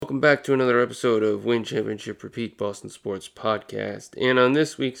welcome back to another episode of Win Championship Repeat Boston Sports Podcast. And on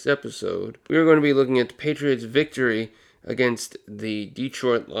this week's episode, we are going to be looking at the Patriots' victory against the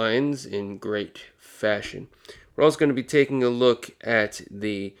Detroit Lions in great fashion. We're also going to be taking a look at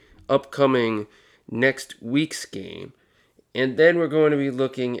the upcoming next week's game. And then we're going to be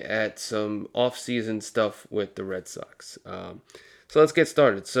looking at some off-season stuff with the Red Sox. So let's get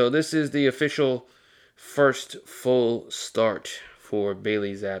started. So this is the official first full start for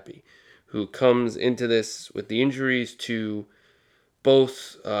Bailey Zappi, who comes into this with the injuries to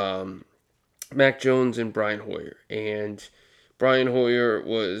both Mac Jones and Brian Hoyer. And Brian Hoyer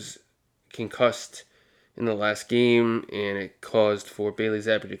was concussed in the last game, and it caused for Bailey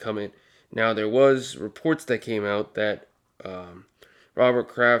Zappi to come in. Now, there was reports that came out that Robert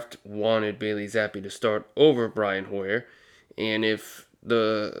Kraft wanted Bailey Zappi to start over Brian Hoyer, and if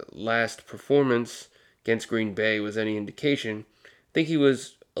the last performance against Green Bay was any indication, I think he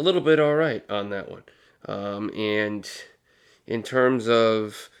was a little bit all right on that one. And in terms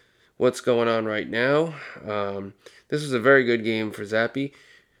of what's going on right now, this was a very good game for Zappi,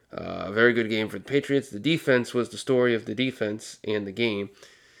 a very good game for the Patriots. The defense was the story of the defense and the game.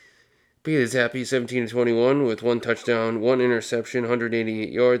 Bailey Zappi, 17-21 with one touchdown, one interception,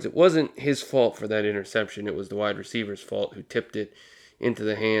 188 yards. It wasn't his fault for that interception. It was the wide receiver's fault who tipped it into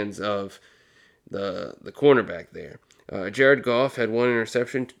the hands of the cornerback there. Jared Goff had one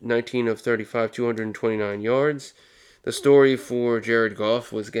interception, 19 of 35, 229 yards. The story for Jared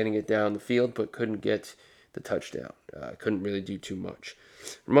Goff was getting it down the field, but couldn't get the touchdown. Couldn't really do too much.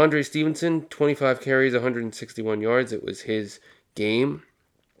 Ramondre Stevenson, 25 carries, 161 yards. It was his game.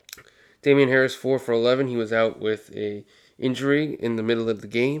 Damian Harris, 4 for 11. He was out with a injury in the middle of the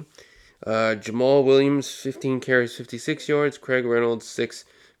game. Jamal Williams, 15 carries, 56 yards. Craig Reynolds, 6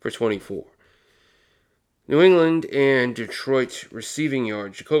 for 24. New England and Detroit receiving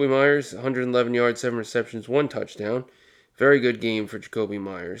yards. Jakobi Meyers, 111 yards, 7 receptions, 1 touchdown. Very good game for Jakobi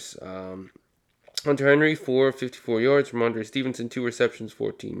Meyers. Hunter Henry, 54 yards. Ramondre Stevenson, 2 receptions,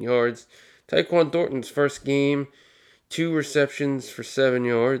 14 yards. Tyquan Thornton's first game, 2 receptions for 7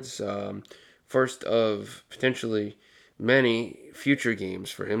 yards. First of potentially many future games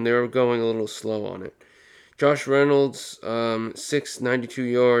for him. They were going a little slow on it. Josh Reynolds, 92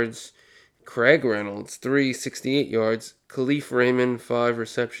 yards. Craig Reynolds, 68 yards. Khalif Raymond, 5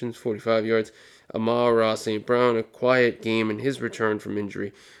 receptions, 45 yards. Amon-Ra St. Brown, a quiet game in his return from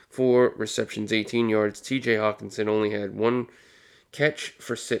injury. 4 receptions, 18 yards. TJ Hawkinson only had 1 catch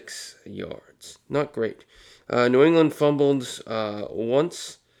for 6 yards. Not great. New England fumbled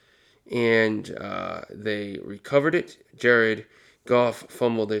once, and they recovered it. Jared Goff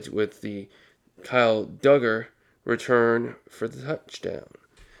fumbled it with the Kyle Duggar return for the touchdown.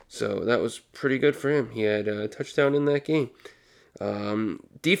 So that was pretty good for him. He had a touchdown in that game.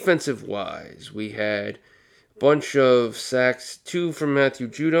 Defensive-wise, we had a bunch of sacks, 2 from Matthew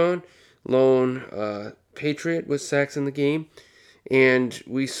Judon, lone Patriot with sacks in the game. And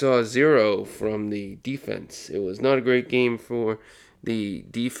we saw 0 from the defense. It was not a great game for the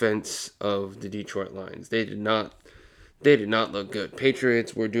defense of the Detroit Lions. They did not look good.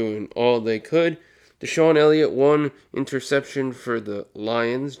 Patriots were doing all they could. Deshaun Elliott, 1 interception for the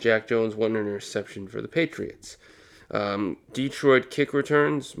Lions. Jack Jones, 1 interception for the Patriots. Detroit kick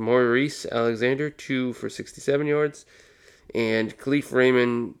returns. Maurice Alexander, 2 for 67 yards. And Khalif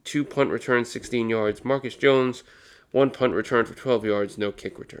Raymond, 2 punt returns, 16 yards. Marcus Jones, 1 punt return for 12 yards. No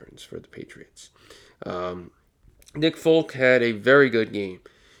kick returns for the Patriots. Nick Folk had a very good game.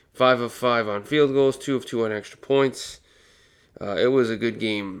 5 of 5 on field goals, 2 of 2 on extra points. It was a good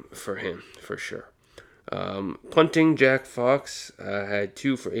game for him, for sure. Punting, Jack Fox had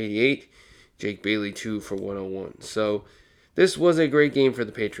 2 for 88. Jake Bailey, 2 for 101. So this was a great game for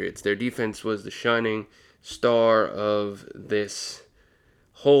the Patriots. Their defense was the shining star of this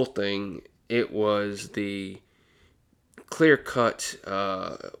whole thing. It was the clear-cut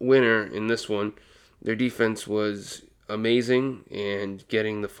winner in this one. Their defense was amazing, and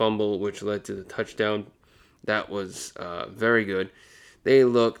getting the fumble, which led to the touchdown, that was very good. They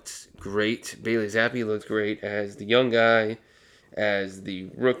looked great. Bailey Zappi looked great as the young guy, as the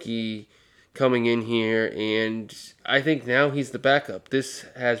rookie coming in here, and I think now he's the backup. This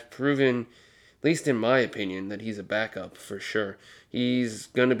has proven, at least in my opinion, that he's a backup for sure. He's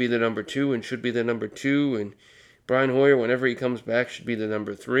going to be the number 2 and should be the number 2, and Brian Hoyer, whenever he comes back, should be the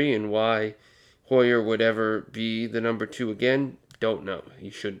number 3, and why Hoyer would ever be the number 2 again, don't know. He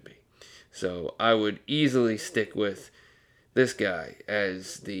shouldn't be. So I would easily stick with this guy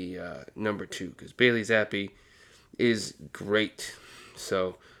as the number 2, because Bailey Zappi is great.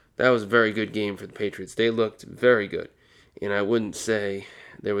 So that was a very good game for the Patriots. They looked very good, and I wouldn't say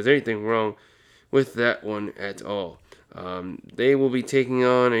there was anything wrong with that one at all. They will be taking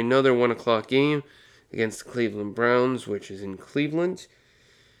on another 1 o'clock game against the Cleveland Browns, which is in Cleveland.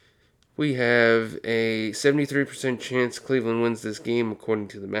 We have a 73% chance Cleveland wins this game according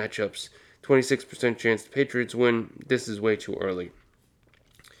to the matchups. 26% chance the Patriots win. This is way too early.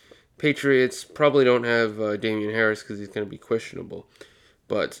 Patriots probably don't have Damian Harris because he's going to be questionable.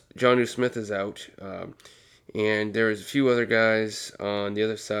 But Jonnu Smith is out. And there is a few other guys on the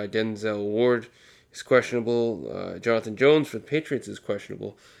other side. Denzel Ward is questionable. Jonathan Jones for the Patriots is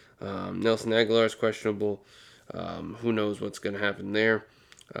questionable. Nelson Aguilar is questionable. Who knows what's going to happen there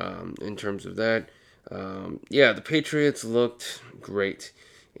in terms of that. The Patriots looked great.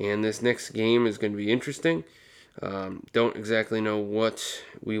 And this next game is going to be interesting. Don't exactly know what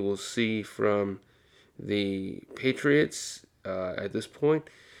we will see from the Patriots at this point.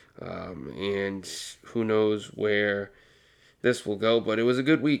 And who knows where this will go. But it was a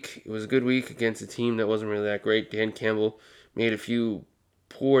good week. It was a good week against a team that wasn't really that great. Dan Campbell made a few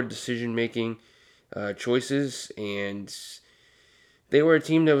poor decision-making choices. And they were a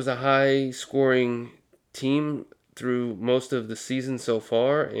team that was a high-scoring team through most of the season so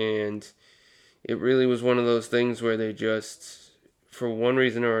far. And it really was one of those things where they just, for one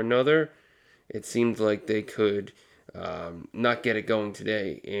reason or another, it seemed like they could not get it going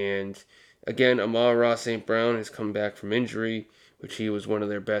today. And again, Amon-Ra St. Brown has come back from injury, which he was one of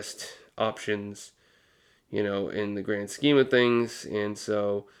their best options, in the grand scheme of things. And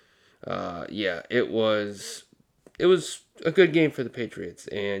so, it was a good game for the Patriots.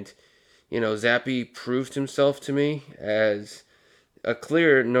 And, Zappe proved himself to me as a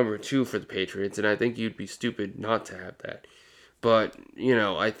clear number 2 for the Patriots, and I think you'd be stupid not to have that. But,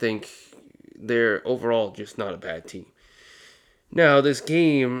 I think they're overall just not a bad team. Now, this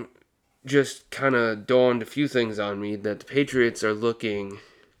game just kind of dawned a few things on me, that the Patriots are looking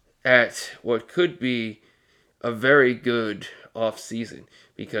at what could be a very good offseason,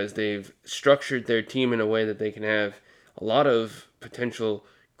 because they've structured their team in a way that they can have a lot of potential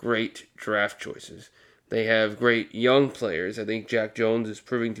great draft choices. They have great young players. I think Jack Jones is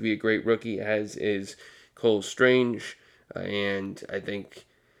proving to be a great rookie, as is Cole Strange, and I think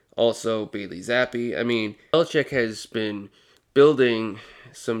also Bailey Zappe. I mean, Belichick has been building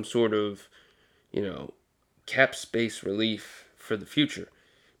some sort of, cap space relief for the future,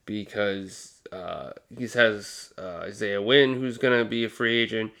 because he has Isaiah Wynn, who's going to be a free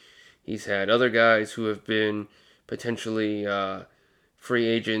agent. He's had other guys who have been potentially free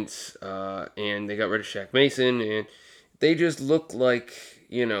agents, and they got rid of Shaq Mason, and they just look like,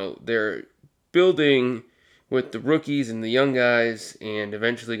 they're building with the rookies and the young guys, and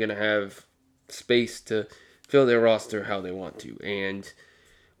eventually going to have space to fill their roster how they want to. And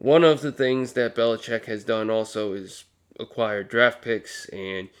one of the things that Belichick has done also is acquire draft picks,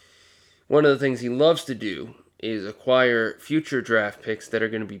 and one of the things he loves to do is acquire future draft picks that are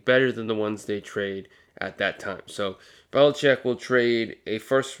going to be better than the ones they trade at that time. So Belichick will trade a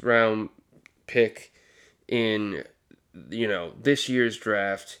first-round pick in, this year's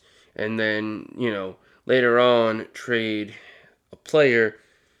draft, and then, later on trade a player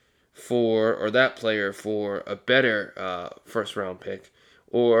for a better first-round pick.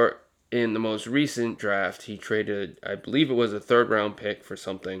 Or in the most recent draft, he traded, I believe it was a third-round pick for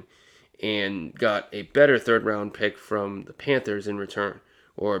something, and got a better third-round pick from the Panthers in return,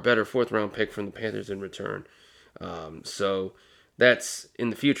 or a better fourth-round pick from the Panthers in return. So that's in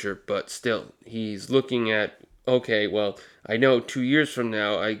the future, but still, he's looking at, okay, well, I know 2 years from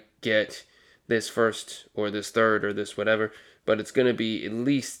now I get this first or this third or this whatever, but it's going to be at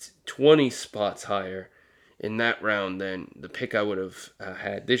least 20 spots higher in that round than the pick I would have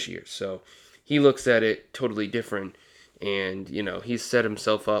had this year. So he looks at it totally different, and, he's set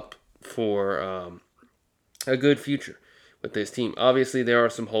himself up for a good future with this team. Obviously, there are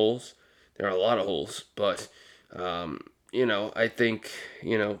some holes. There are a lot of holes, but, I think,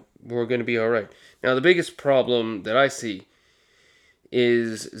 we're going to be all right. Now, the biggest problem that I see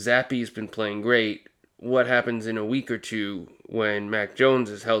is Zappe's been playing great. What happens in a week or two when Mac Jones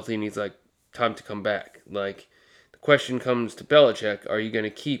is healthy and he's like, time to come back? Like, the question comes to Belichick, are you going to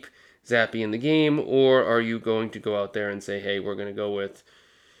keep Zappe in the game, or are you going to go out there and say, hey, we're going to go with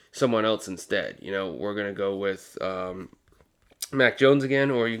someone else instead? We're going to go with Mac Jones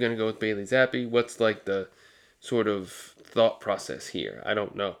again, or are you going to go with Bailey Zappe? What's like the sort of thought process here? I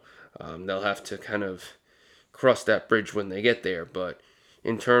don't know. They'll have to kind of cross that bridge when they get there. But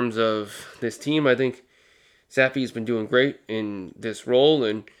in terms of this team, I think Zappe's been doing great in this role,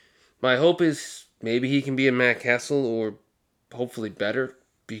 and my hope is maybe he can be a Matt Castle, or hopefully better,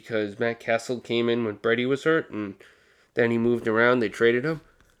 because Matt Castle came in when Brady was hurt, and then he moved around. They traded him.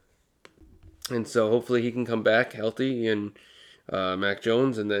 And so hopefully he can come back healthy, and Mac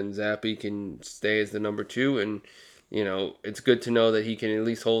Jones, and then Zappe can stay as the number two. And, it's good to know that he can at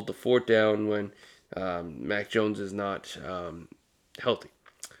least hold the fort down when Mac Jones is not healthy.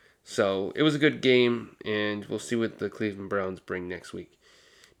 So it was a good game, and we'll see what the Cleveland Browns bring next week.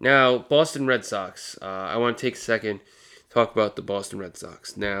 Now, Boston Red Sox. I want to take a second to talk about the Boston Red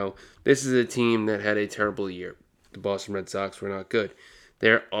Sox. Now, this is a team that had a terrible year. The Boston Red Sox were not good.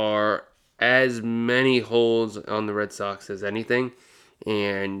 There are as many holes on the Red Sox as anything,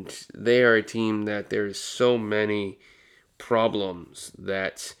 and they are a team that there's so many problems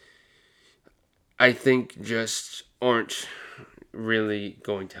that I think just aren't really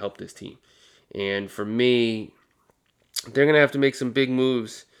going to help this team. And for me, they're going to have to make some big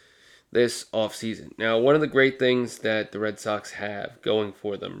moves this offseason. Now, one of the great things that the Red Sox have going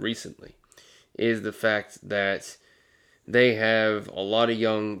for them recently is the fact that they have a lot of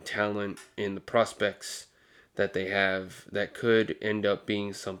young talent in the prospects that they have that could end up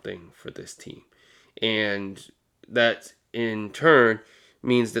being something for this team. And that in turn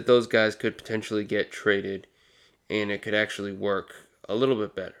means that those guys could potentially get traded and it could actually work a little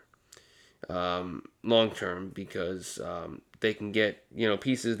bit better long term because they can get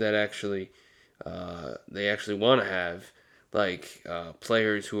pieces that actually they actually want to have, like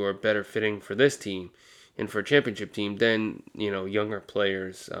players who are better fitting for this team and for a championship team than younger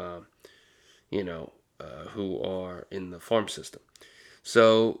players who are in the farm system.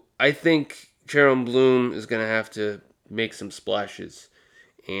 So I think Jerome Bloom is going to have to make some splashes,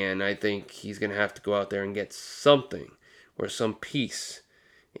 and I think he's going to have to go out there and get something or some piece.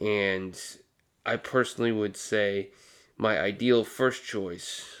 And I personally would say my ideal first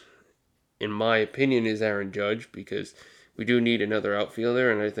choice, in my opinion, is Aaron Judge, because we do need another outfielder,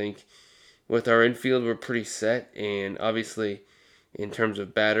 and I think with our infield we're pretty set. And obviously, in terms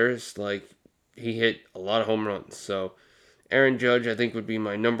of batters, like, he hit a lot of home runs. So Aaron Judge, I think, would be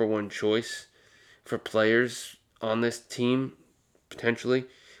my number one choice for players on this team, potentially.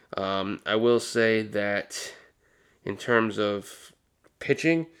 I will say that in terms of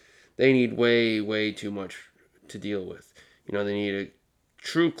pitching, they need way, way too much to deal with. They need a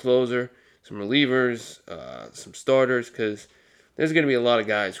true closer, some relievers, some starters, because there's going to be a lot of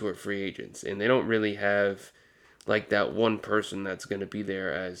guys who are free agents, and they don't really have like that one person that's going to be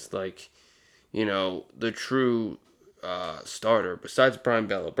there as like, the true starter besides Brian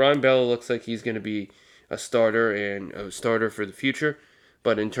Bella. Brian Bella looks like he's going to be a starter and a starter for the future,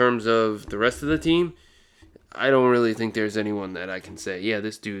 but in terms of the rest of the team, I don't really think there's anyone that I can say, yeah,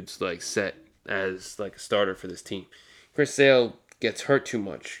 this dude's like set as like a starter for this team. Chris Sale gets hurt too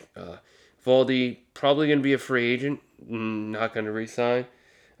much. Valdi probably going to be a free agent, not going to re-sign.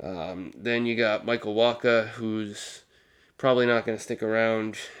 Then you got Michael Wacha, who's probably not going to stick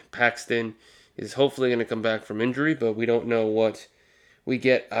around. Paxton is hopefully going to come back from injury, but we don't know what we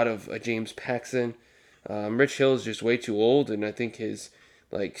get out of a James Paxton. Rich Hill is just way too old, and I think his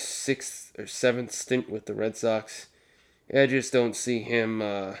like 6th or 7th stint with the Red Sox, I just don't see him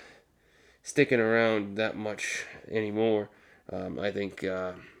sticking around that much anymore. I think,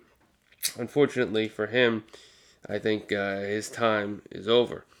 unfortunately for him, I think his time is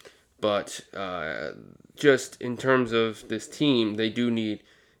over. But just in terms of this team, they do need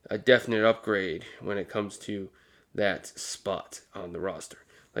a definite upgrade when it comes to that spot on the roster.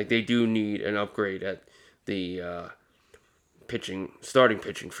 Like, they do need an upgrade at the starting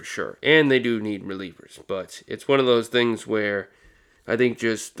pitching for sure. And they do need relievers. But it's one of those things where I think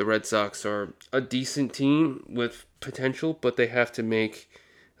just the Red Sox are a decent team with potential, but they have to make,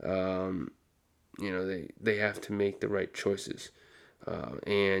 they have to make the right choices.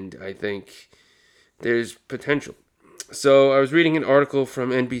 And I think there's potential. So I was reading an article from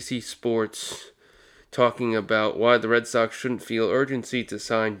NBC Sports talking about why the Red Sox shouldn't feel urgency to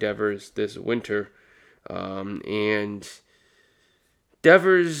sign Devers this winter. And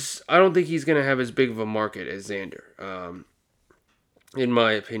Devers, I don't think he's going to have as big of a market as Xander, in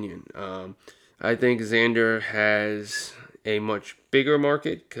my opinion. I think Xander has a much bigger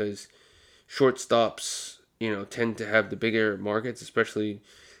market because shortstops, tend to have the bigger markets, especially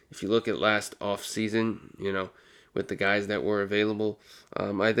if you look at last off season, with the guys that were available.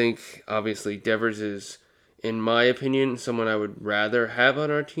 I think obviously Devers is, in my opinion, someone I would rather have on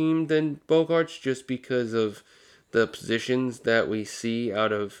our team than Bogaerts, just because of the positions that we see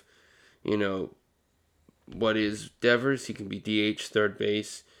out of, what is Devers. He can be DH, third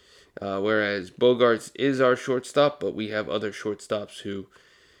base, whereas Bogaerts is our shortstop, but we have other shortstops who,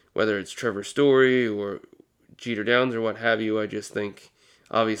 whether it's Trevor Story or Jeter Downs or what have you, I just think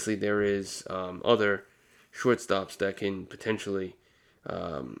obviously there is other shortstops that can potentially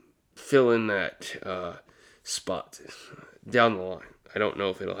fill in that spot down the line. I don't know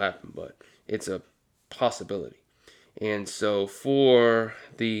if it'll happen, but it's a possibility. And so for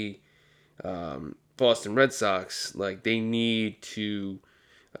the Boston Red Sox, like, they need to,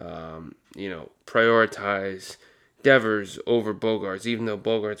 prioritize Devers over Bogaerts, even though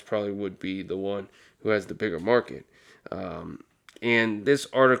Bogaerts probably would be the one who has the bigger market. And this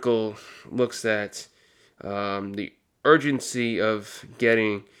article looks at the urgency of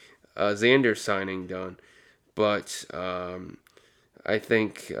getting Xander signing done, but I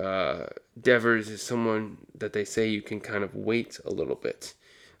think Devers is someone that they say you can kind of wait a little bit,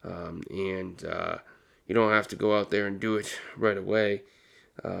 and you don't have to go out there and do it right away.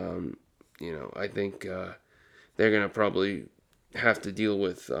 I think they're going to probably have to deal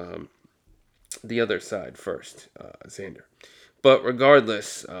with the other side first, Xander. But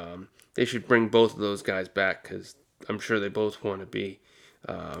regardless, they should bring both of those guys back, because I'm sure they both want to be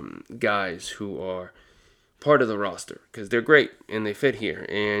guys who are part of the roster, because they're great and they fit here.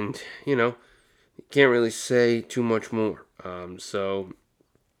 And, you can't really say too much more. So,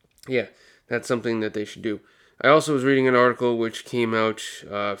 yeah, that's something that they should do. I also was reading an article which came out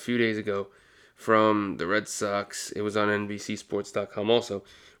a few days ago from the Red Sox. It was on NBCSports.com also.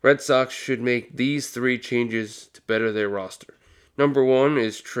 Red Sox should make these 3 changes to better their roster. Number 1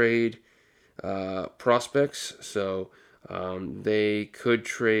 is trade prospects. So they could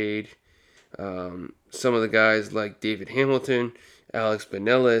trade some of the guys like David Hamilton, Alex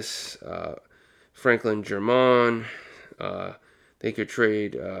Benelis, Franklin German. They could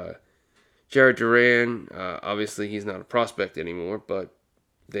trade Jared Duran. Obviously, he's not a prospect anymore, but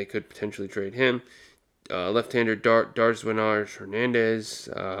they could potentially trade him. Left-hander Darwinzon Hernandez.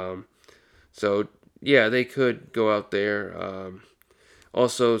 So, yeah, they could go out there.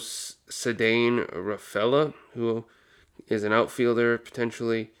 Also, Ceddanne Rafaela, who is an outfielder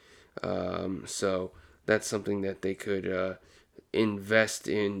potentially. So that's something that they could invest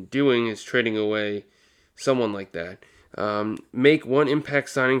in doing, is trading away someone like that. Make 1 impact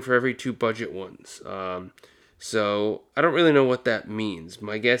signing for every 2 budget ones. So I don't really know what that means.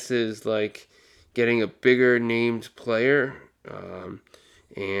 My guess is like getting a bigger named player,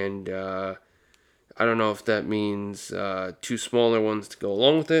 and I don't know if that means 2 smaller ones to go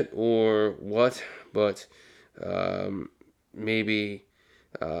along with it or what, but maybe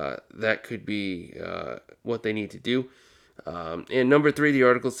that could be what they need to do. And number 3, the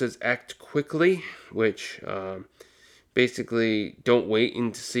article says act quickly, which basically don't wait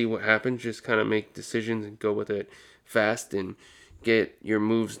and to see what happens. Just kind of make decisions and go with it fast and get your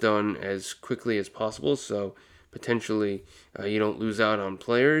moves done as quickly as possible, so potentially you don't lose out on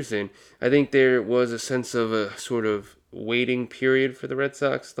players. And I think there was a sense of a sort of waiting period for the Red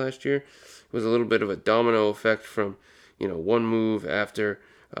Sox last year. It was a little bit of a domino effect from one move after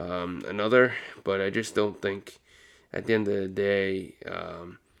another, but I just don't think at the end of the day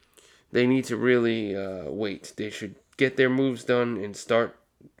they need to really wait. They should get their moves done and start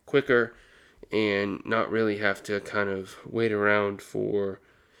quicker, and not really have to kind of wait around for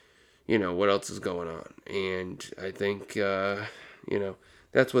what else is going on. And I think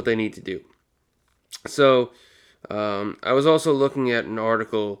that's what they need to do. So I was also looking at an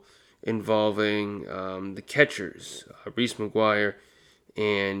article involving the catchers, Reese McGuire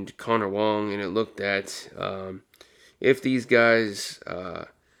and Connor Wong, and it looked at if these guys are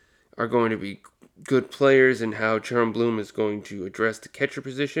going to be good players and how Charon Bloom is going to address the catcher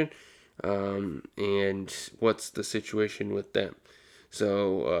position, and what's the situation with them.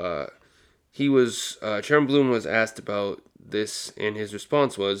 So Charon Bloom was asked about this, and his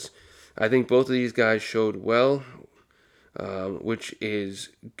response was, I think both of these guys showed well, which is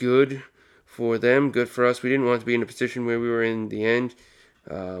good for them, good for us. We didn't want to be in a position where we were in the end,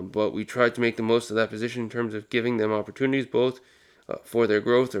 but we tried to make the most of that position in terms of giving them opportunities, both for their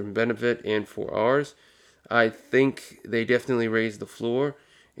growth or benefit and for ours. I think they definitely raised the floor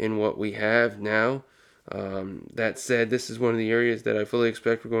in what we have now. That said, this is one of the areas that I fully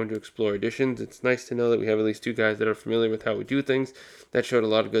expect we're going to explore additions. It's nice to know that we have at least 2 guys that are familiar with how we do things. That showed a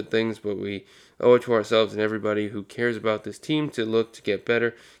lot of good things, but we owe it to ourselves and everybody who cares about this team to look to get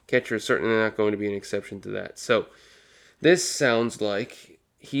better. Catcher is certainly not going to be an exception to that. So this sounds like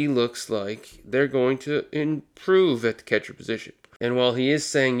he looks like they're going to improve at the catcher position. And while he is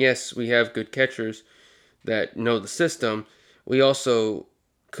saying, yes, we have good catchers that know the system, we also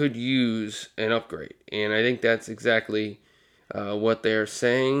could use an upgrade. And I think that's exactly what they're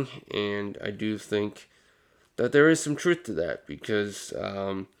saying. And I do think that there is some truth to that, because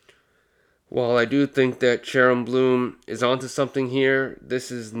while I do think that Charon Bloom is onto something here,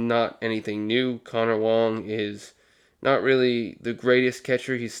 this is not anything new. Connor Wong is not really the greatest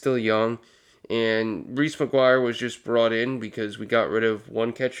catcher. He's still young. And Reese McGuire was just brought in because we got rid of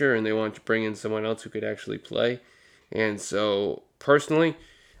one catcher and they wanted to bring in someone else who could actually play. And so, personally,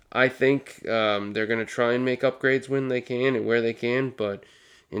 I think they're going to try and make upgrades when they can and where they can. But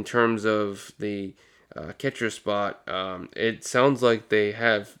in terms of the catcher spot, it sounds like they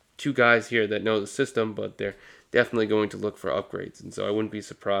have two guys here that know the system, but they're definitely going to look for upgrades. And so I wouldn't be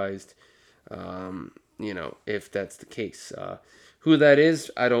surprised, if that's the case. Who that is,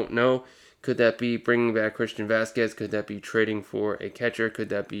 I don't know. Could that be bringing back Christian Vasquez? Could that be trading for a catcher? Could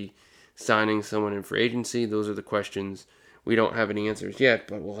that be signing someone in free agency? Those are the questions. We don't have any answers yet,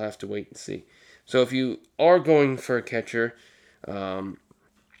 but we'll have to wait and see. So if you are going for a catcher,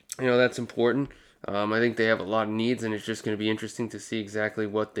 that's important. I think they have a lot of needs, and it's just going to be interesting to see exactly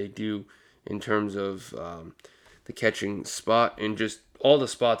what they do in terms of the catching spot and just all the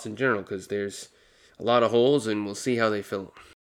spots in general, because there's a lot of holes, and we'll see how they fill them.